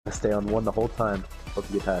Stay on one the whole time. Hope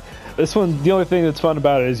you get past. This one, the only thing that's fun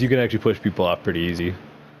about it is you can actually push people off pretty easy.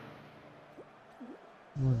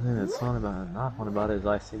 The only thing that's fun about it, not fun about it, is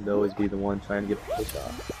I seem to always be the one trying to get the push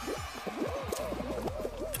off.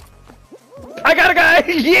 I got a guy!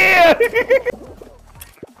 Yeah!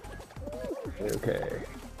 Okay.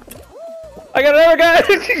 I got another guy!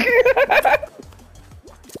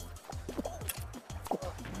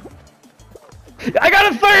 I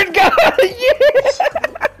got a third guy!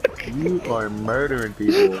 Yeah! You are murdering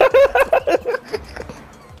people.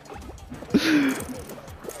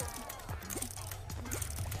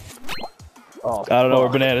 Oh, I don't know where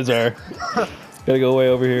bananas are. Gotta go way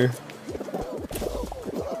over here.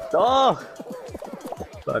 Oh!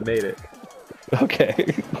 I made it.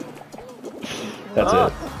 Okay. That's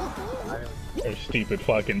it. A stupid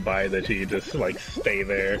fucking buy that you just like stay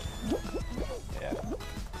there. Yeah.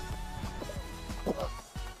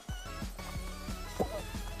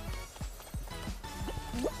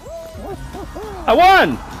 I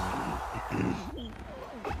won!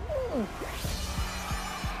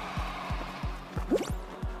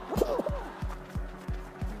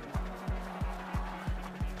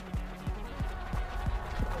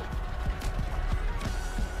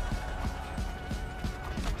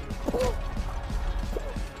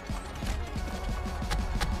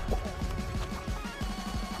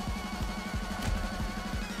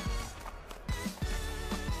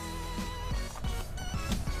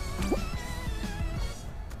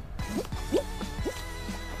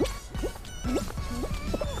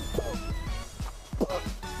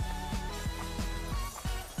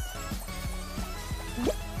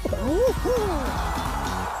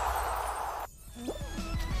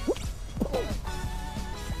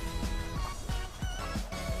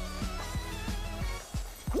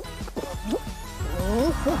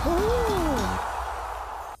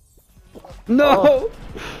 No! Oh.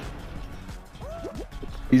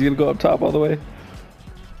 He's gonna go up top all the way.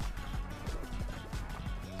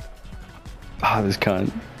 Ah, this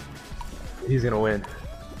cunt. He's gonna win.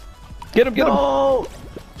 Get him, get him! No!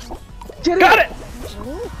 Get Got it!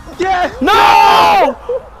 Yeah! No!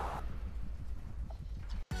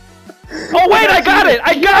 Oh wait, I got it!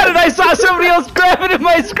 I got it! I saw somebody else grab it in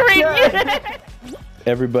my screen! Yeah!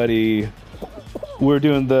 Everybody, we're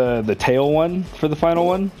doing the tail one for the final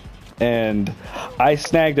one, and I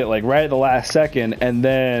snagged it like right at the last second, and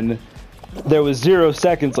then there was 0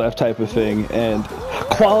 seconds left type of thing, and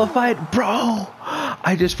qualified? Bro!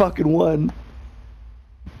 I just fucking won.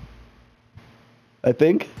 I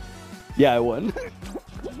think? Yeah, I won.